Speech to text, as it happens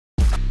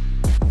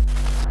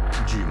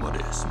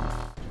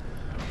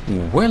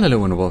Well,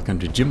 hello and welcome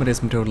to Jim's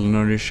Total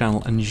Nerdy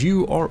channel, and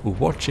you are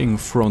watching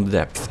From the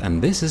Depth,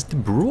 and this is the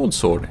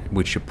broadsword,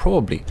 which you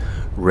probably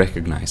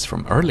recognize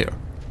from earlier.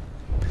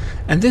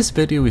 And this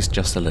video is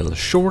just a little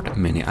short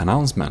mini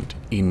announcement.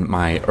 In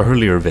my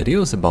earlier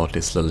videos about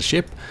this little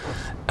ship,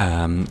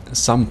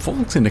 some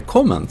folks in the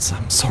comments,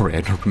 I'm sorry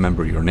I don't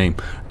remember your name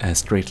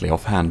straightly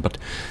offhand, but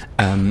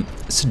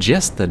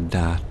suggested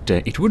that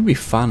it would be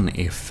fun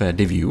if the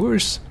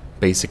viewers,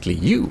 basically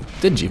you,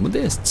 the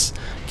Gmodists,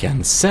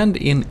 can send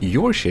in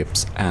your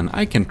ships and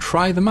I can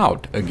try them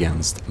out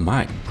against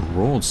my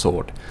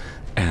broadsword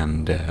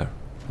and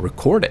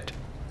record it.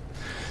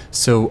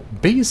 So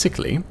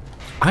basically,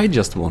 I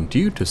just want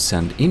you to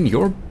send in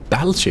your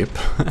battleship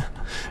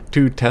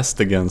to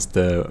test against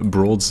the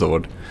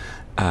broadsword,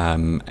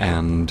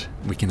 and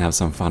we can have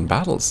some fun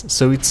battles.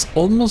 So it's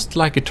almost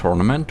like a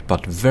tournament,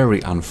 but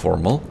very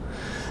informal.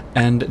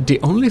 And the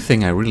only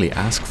thing I really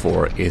ask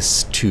for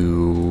is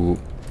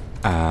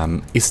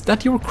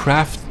that your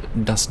craft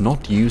does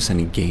not use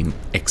any game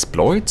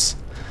exploits,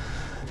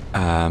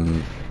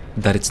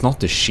 that it's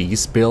not a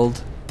she's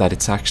build, that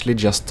it's actually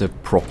just a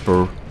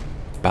proper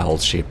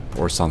battleship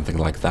or something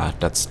like that,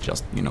 that's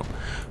just, you know,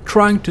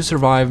 trying to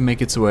survive,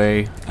 make its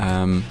way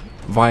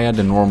via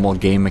the normal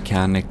game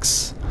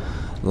mechanics,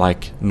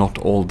 like not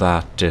all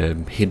that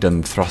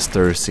hidden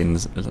thrusters in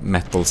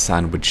metal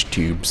sandwich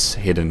tubes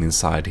hidden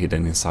inside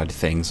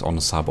things on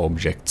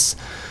sub-objects,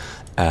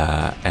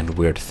 and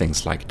weird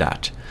things like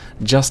that.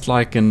 Just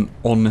like an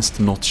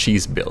honest not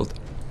she's build.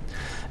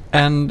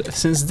 And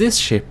since this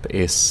ship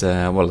is,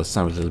 well, it's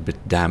now a little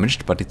bit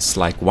damaged, but it's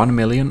like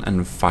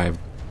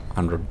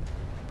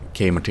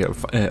 1,500,000 material,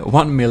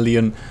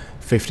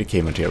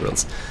 1,050,000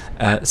 materials.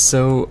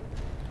 So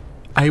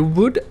I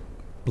would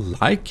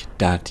like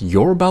that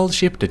your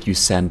battleship that you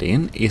send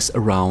in is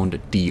around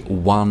the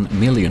 1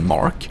 million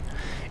mark.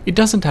 It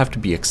doesn't have to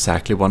be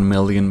exactly 1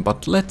 million,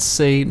 but let's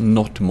say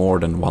not more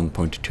than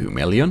 1.2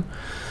 million,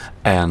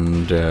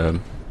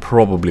 and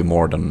probably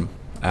more than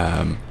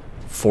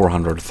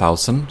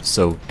 400,000,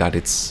 so that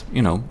it's,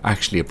 you know,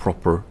 actually a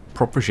proper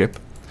ship.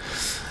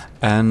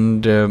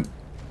 And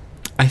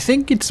I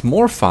think it's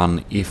more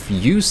fun if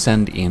you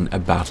send in a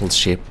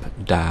battleship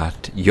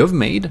that you've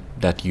made,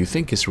 that you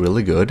think is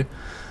really good,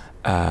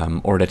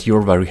 or that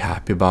you're very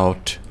happy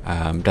about,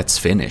 that's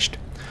finished.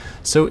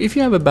 So if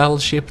you have a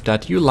battleship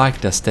that you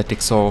like the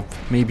aesthetics of,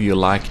 maybe you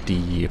like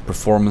the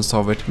performance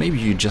of it, maybe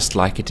you just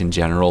like it in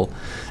general,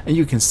 and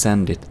you can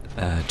send it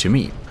to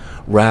me,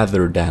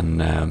 rather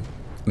than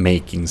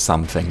making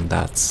something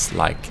that's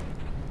like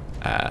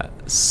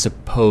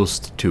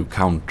supposed to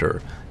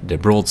counter the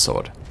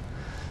broadsword.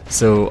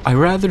 So I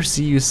rather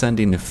see you send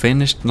in a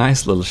finished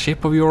nice little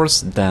ship of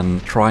yours than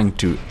trying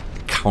to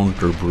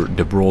counter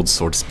the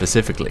broadsword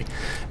specifically,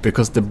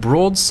 because the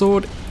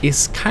broadsword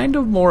is kind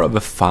of more of a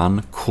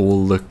fun,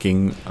 cool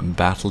looking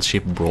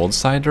battleship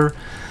broadsider.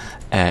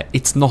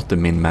 It's not a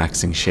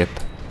min-maxing ship,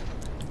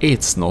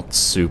 it's not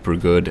super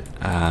good,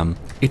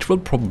 it will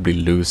probably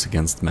lose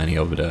against many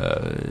of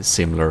the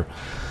similar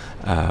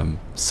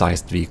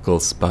sized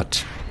vehicles,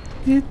 but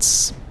it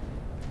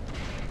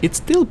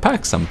still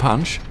packs some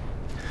punch.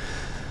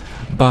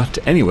 But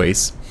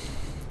anyways,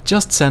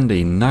 just send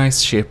a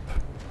nice ship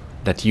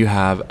that you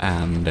have,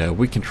 and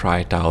we can try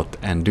it out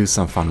and do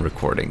some fun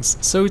recordings.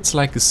 So it's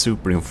like a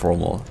super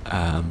informal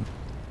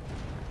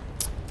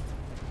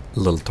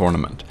little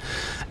tournament.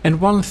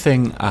 And one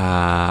thing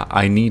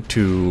I need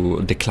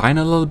to decline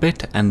a little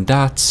bit, and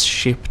that's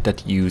ship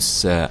that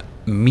use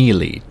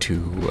melee to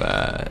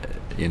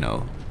you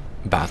know,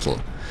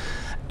 battle.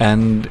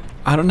 And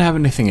I don't have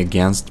anything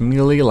against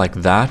melee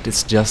like that,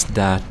 it's just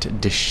that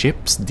the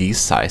ships these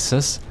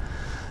sizes,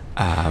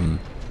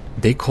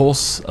 they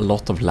cause a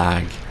lot of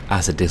lag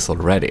as it is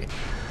already,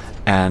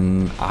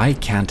 and I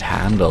can't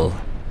handle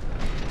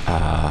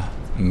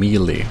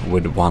melee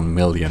with 1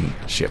 million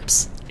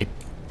ships.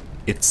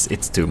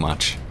 It's too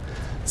much.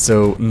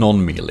 So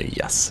non-melee,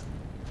 yes.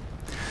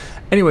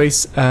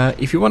 Anyways,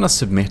 if you want to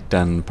submit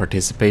and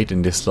participate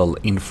in this little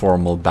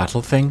informal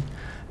battle thing,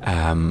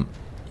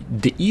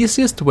 the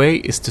easiest way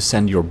is to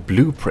send your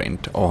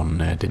blueprint on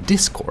the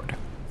Discord.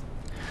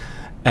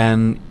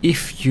 And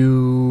if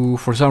you,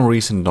 for some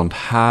reason, don't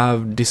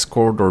have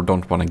Discord or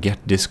don't want to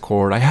get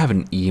Discord, I have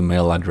an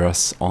email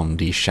address on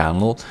the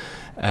channel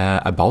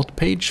about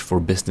page for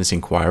business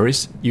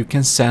inquiries. You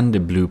can send the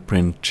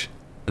blueprint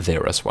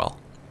there as well.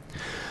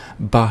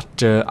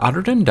 But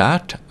other than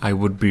that, I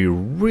would be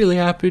really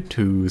happy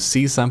to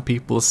see some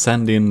people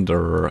send in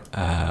their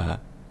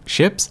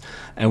ships,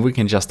 and we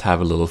can just have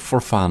a little for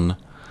fun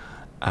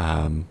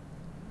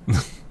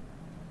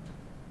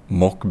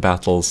mock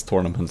battles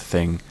tournament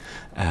thing,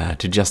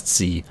 to just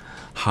see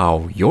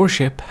how your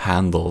ship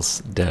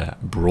handles the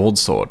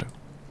broadsword.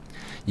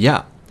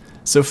 Yeah,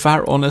 so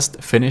fair,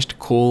 honest, finished,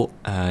 cool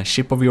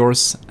ship of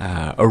yours,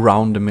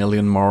 around the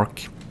million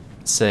mark,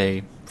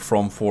 say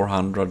from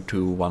 400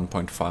 to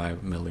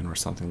 1.5 million or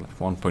something, like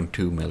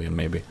 1.2 million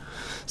maybe,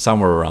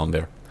 somewhere around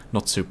there,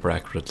 not super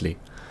accurately.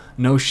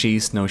 No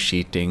she's, no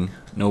cheating,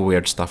 no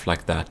weird stuff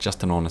like that,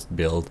 just an honest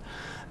build.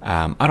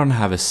 I don't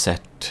have a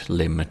set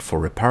limit for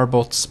repair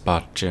bots,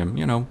 but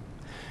you know,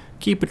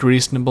 keep it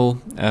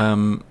reasonable.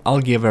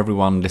 I'll give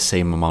everyone the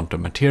same amount of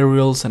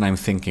materials, and I'm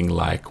thinking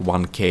like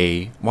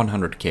 1k,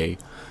 100k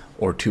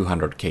or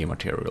 200k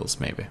materials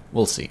maybe.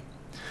 We'll see.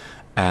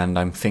 And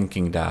I'm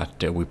thinking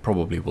that we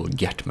probably will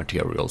get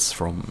materials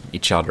from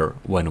each other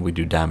when we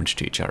do damage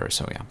to each other,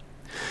 so yeah.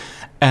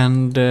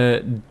 And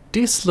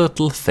this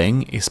little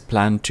thing is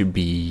planned to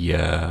be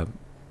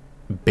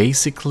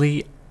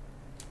basically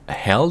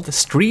held,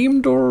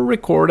 streamed or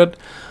recorded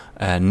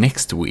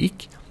next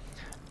week.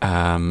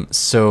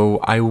 So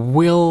I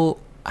will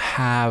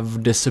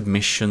have the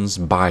submissions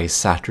by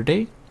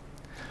Saturday.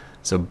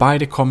 So by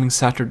the coming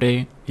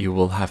Saturday you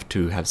will have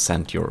to have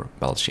sent your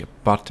battleship,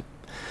 but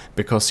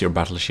because your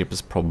battleship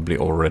is probably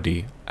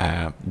already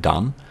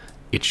done,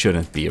 it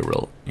shouldn't be a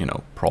real, you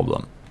know,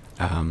 problem.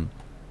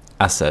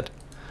 As said,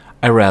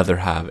 I rather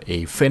have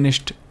a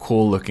finished,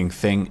 cool-looking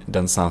thing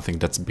than something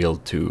that's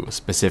built to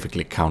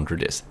specifically counter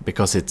this,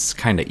 because it's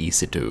kind of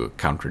easy to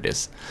counter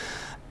this,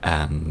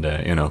 and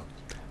you know,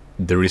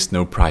 there is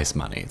no prize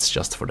money. It's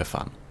just for the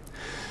fun.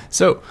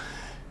 So,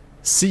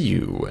 see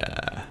you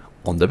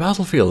on the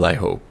battlefield, I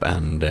hope,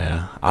 and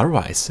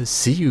otherwise,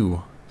 see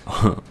you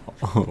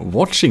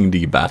watching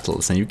the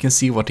battles, and you can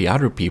see what the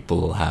other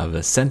people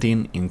have sent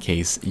in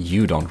case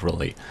you don't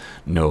really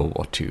know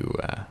what to,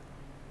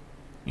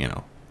 you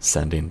know,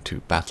 send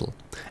into battle.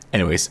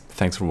 Anyways,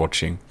 thanks for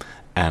watching,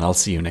 and I'll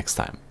see you next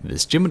time.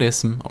 This is Jim,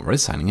 already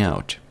signing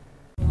out.